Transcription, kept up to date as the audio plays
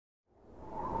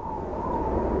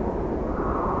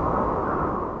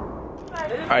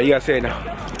Alright, you gotta say it now.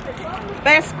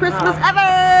 Best Christmas ever!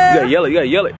 You gotta yell it, you gotta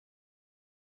yell it.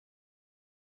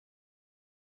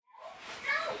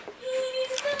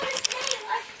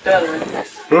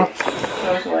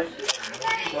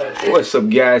 What's up,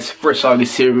 guys? Fresh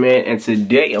August here, man, and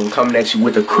today I'm coming at you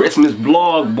with a Christmas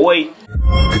vlog, boy. Get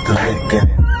the heck in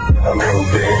it a little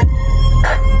bit.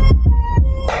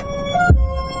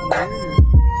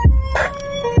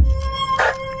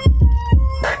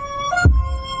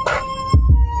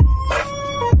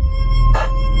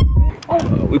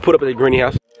 We put up at the Granny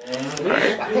house.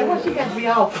 Right.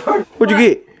 What'd you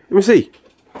get? Let me see.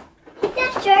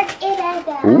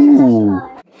 Ooh.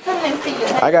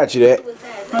 I got you that.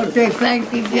 Okay,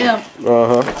 thank you, Jim.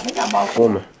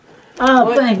 Woman.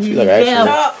 Oh, thank you, Jim.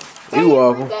 You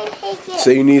welcome. So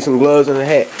you need some gloves and a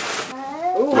hat.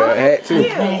 You got a hat too. Where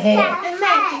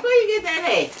you get that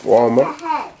hat? Walmart.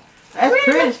 That's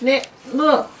pretty, Snip.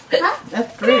 Look.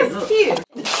 That's pretty. That's cute.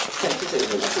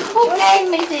 Who gave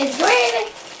me this, Granny?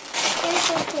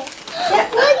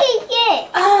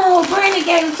 Oh, Granny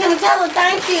gave it to me. Tell her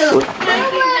thank you.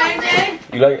 Thank you,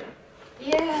 JJ. You like it?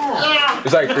 Yeah.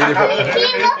 It's like 3 different.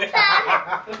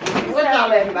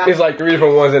 It's like 3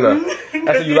 different ones in there.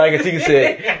 I said you like it. She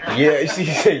said yeah. She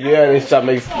said yeah, and then she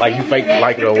makes like you fake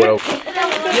like it or whatever.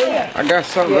 I got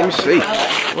something. Let me see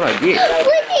what I get.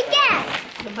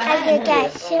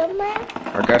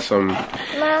 I got some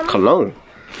cologne.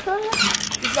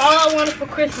 It's all I wanted for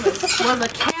Christmas was a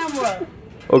camera.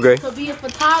 Okay. To be a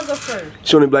photographer.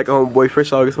 Showing Black homeboy,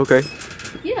 Fresh August. Okay.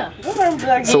 Yeah.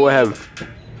 So what happened?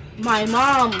 My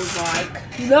mom was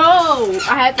like, no,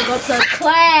 I had to go to a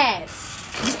class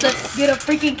just to get a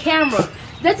freaking camera.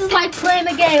 This is like playing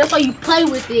a game. That's why you play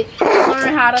with it to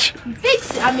learn how to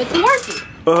fix it. I mean, to work it.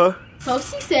 So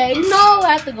she said, no,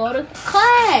 I have to go to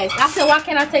class. I said, why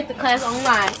can't I take the class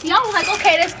online? See, I was like,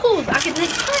 okay, that's cool. I can take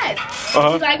the class.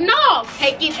 She's like, no,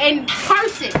 take it in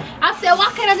person. I said,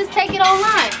 why can't I just take it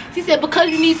online? She said,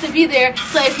 because you need to be there.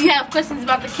 So if you have questions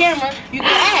about the camera, you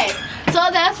can ask.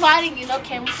 So that's why I didn't get no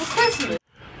camera for Christmas.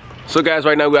 So guys,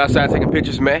 right now we're outside taking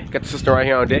pictures, man. Got the sister right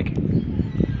here on deck.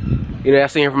 You know, I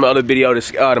seen her from my other video,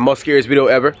 the most scariest video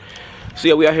ever. So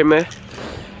yeah, we out here, man.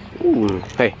 Ooh,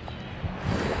 hey.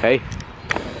 Hey.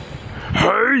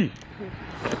 Hey!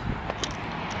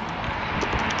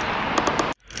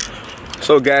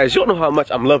 So guys, you don't know how much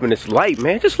I'm loving this light,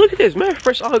 man. Just look at this, man.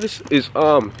 Fresh August is,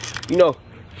 you know,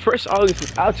 Fresh August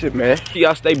is out here, man.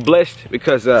 Y'all stay blessed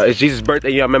because it's Jesus' birthday.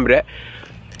 Y'all remember that?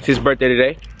 It's his birthday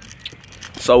today.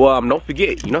 So don't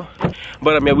forget, you know.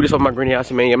 But man, we just opened my Granny house,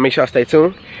 man. Yeah, make sure y'all stay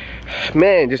tuned.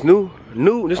 Man, there's new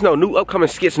upcoming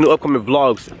skits, new upcoming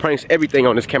vlogs, pranks, everything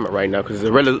on this camera right now because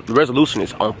the resolution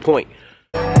is on point.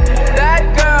 That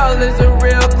girl is a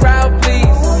real crowd,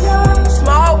 please.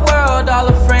 Small world, all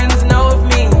her friends know of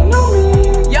me.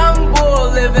 Young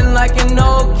bull living like an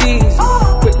old keys.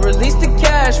 Quick release the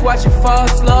cash, watch it fall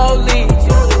slowly.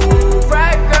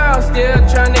 Frat girl still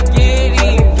trying to get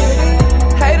in.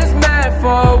 Haters mad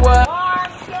for what?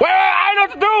 Well, I know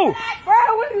what to do. Bro,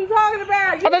 what are you talking about?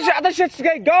 I thought shit's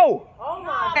gonna go. Oh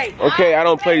my. Okay, I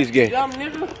don't play these games. Dumb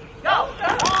nigga. Go.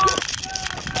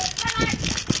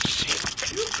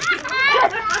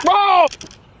 Bro!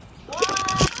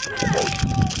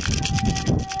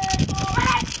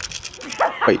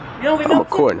 Wait, I'm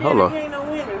recording. Hold on.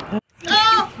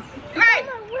 Oh, right.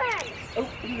 Oh,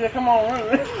 you gotta come on, run.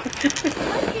 1,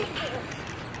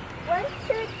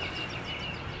 2,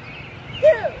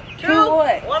 2.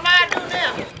 What? What am I doing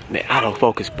now? Man, I don't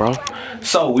focus, bro.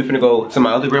 So we finna go to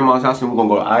my other grandma's house and we're gonna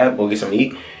go to IHOP, go get something to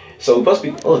eat. So we supposed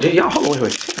to be. Oh, y'all, hold on,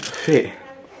 wait.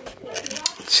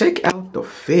 Check out the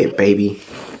fit, baby.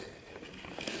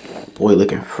 Boy,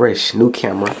 looking fresh. New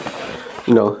camera.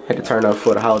 You know, had to turn up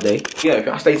for the holiday. Yeah, if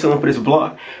y'all stay tuned for this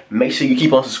vlog, make sure you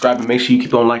keep on subscribing. Make sure you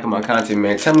keep on liking my content,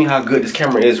 man. Tell me how good this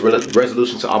camera is,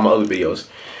 resolution to all my other videos.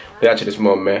 We out to this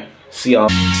moment, man. See y'all.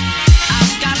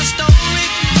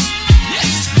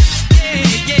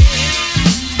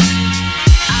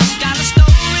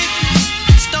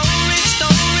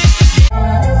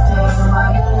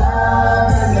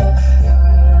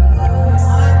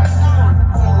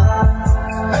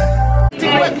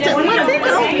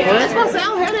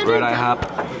 Red IHOP.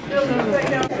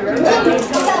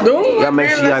 Y'all make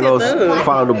sure y'all go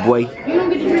follow the boy,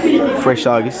 Fresh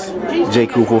August, J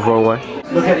Cool 441.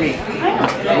 Look at me.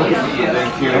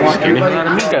 Scared the hell out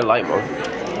of me, that light, bro.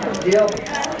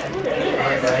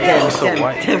 Damn, it's so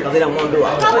white. They don't want to do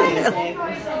all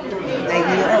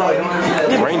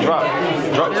rain drop.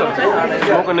 Drop something.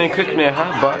 Smoking and cooking that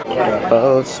hot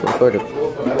box. So for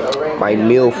my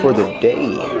meal for the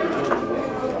day.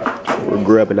 We're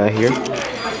grubbing out here.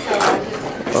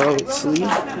 Oh, see?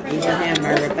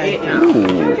 Hamburger, thank you.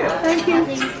 Ooh. Thank you.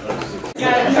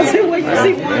 I said, what you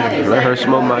see? Let her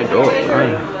smoke my dog.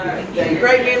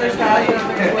 Great dinner style.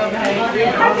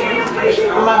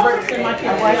 My birthday, my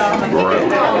kids' wife.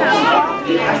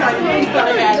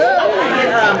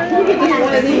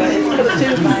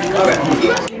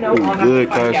 Good,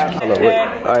 cuz. Hold on, wait.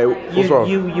 Alright, what's wrong?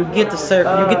 You get the serve.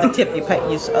 You get the tip. You pay.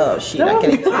 Shit, I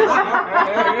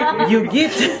can't. You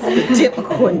get the tip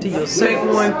according to your service. Take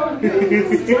one.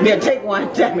 Yeah, take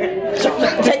one.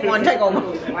 Take one. Take over.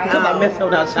 Because I messed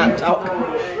up outside talk.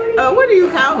 What do you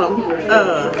call them?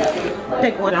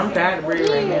 Take one. I'm tired of bread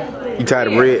right now. You tired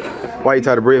of bread? Why you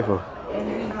tired of bread for?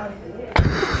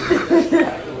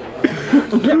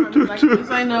 Go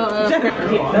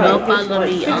follow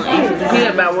me on Instagram.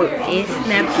 It's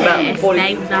Snapchat.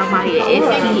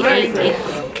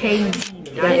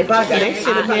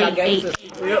 Snapchat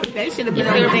That should have been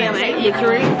on your damn and my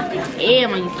YouTube.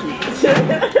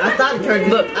 I thought it turned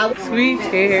look. Sweet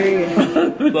cherry.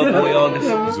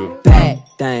 Bad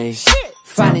things,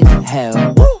 fine as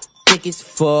hell, thick as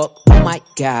fuck. Oh my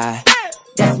god,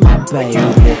 that's my baby.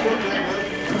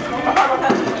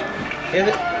 Is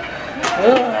it? I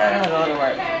don't go to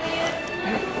work.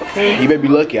 You may be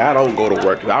lucky I don't go to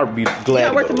work. I would be glad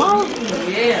to work go tomorrow?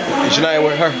 Yeah. Should I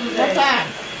with her? What time?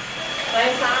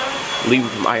 Same time? Leaving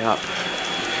from IHOP.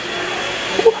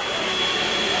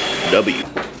 W.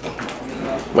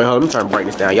 Wait, hold on, let me turn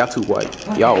brightness down. Y'all too white.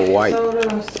 Y'all white.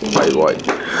 White.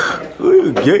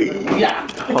 Ooh, gay. Yeah.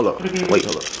 Hold up. Wait,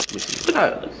 hold up. Let me see.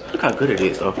 Look how good it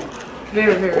is, though.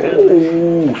 Very, very good.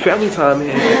 Ooh, family time,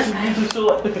 man.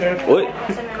 What?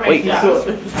 Wait.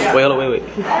 Hold on, wait.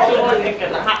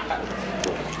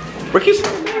 Ricky's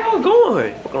where y'all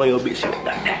going? Fuck on your bitch shit.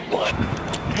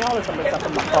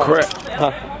 Correct.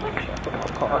 Huh?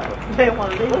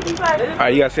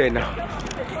 Alright, you gotta say it now.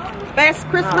 Best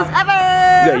Christmas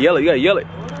ever! You gotta yell it.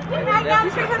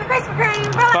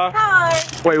 Huh?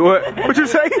 Wait, what? What you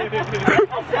say?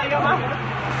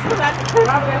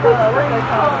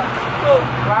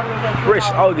 Fresh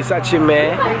August out here,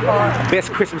 man.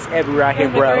 Best Christmas ever right here,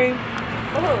 bro.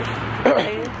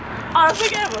 Oh,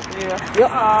 big ever. Yeah. Yep.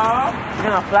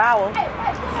 And a flower.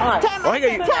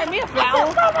 Take me a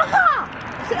flower.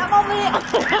 I'm over here.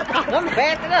 I'm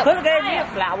backing up. Could gave me a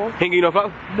flower. Ain't give you no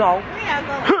flower? No.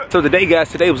 So today, guys,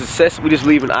 today was a success. We just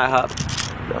leaving IHOP.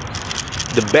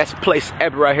 The best place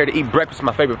ever right here to eat breakfast.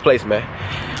 My favorite place, man.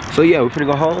 So yeah, we're finna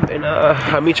go home and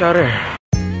I'll meet y'all there.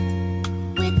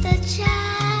 With a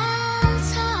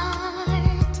child's heart,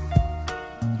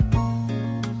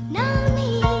 no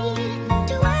need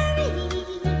to worry.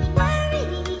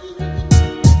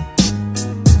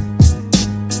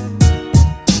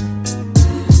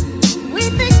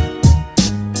 With a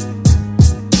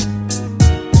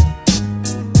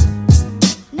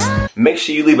Make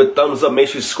sure you leave a thumbs up. Make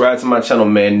sure you subscribe to my channel,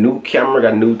 man. New camera,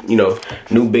 got new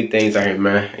big things out here,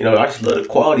 man. You know, I just love the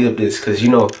quality of this, cause you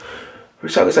know, we're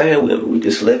talking out here, we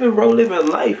just living, bro, living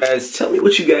life. Guys, tell me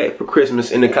what you got for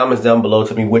Christmas in the comments down below.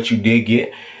 Tell me what you did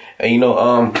get, and you know,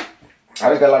 I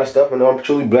just got a lot of stuff, and I'm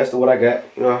truly blessed with what I got.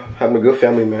 You know, having a good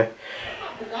family, man.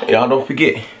 And y'all don't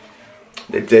forget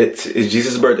that it's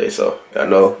Jesus' birthday, so I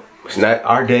know it's not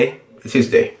our day, it's his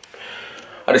day.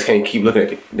 I just can't keep looking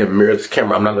at the mirror of this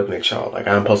camera. I'm not looking at y'all like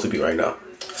I'm supposed to be right now.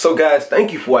 So guys,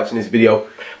 thank you for watching this video.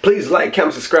 Please like,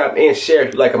 comment, subscribe, and share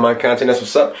if you like my content. That's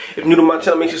what's up. If you're new to my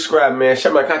channel, make sure you subscribe, man.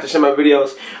 Share my content, share my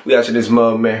videos. We out to this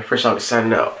mug, man. Fresh August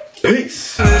signing out.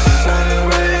 Peace.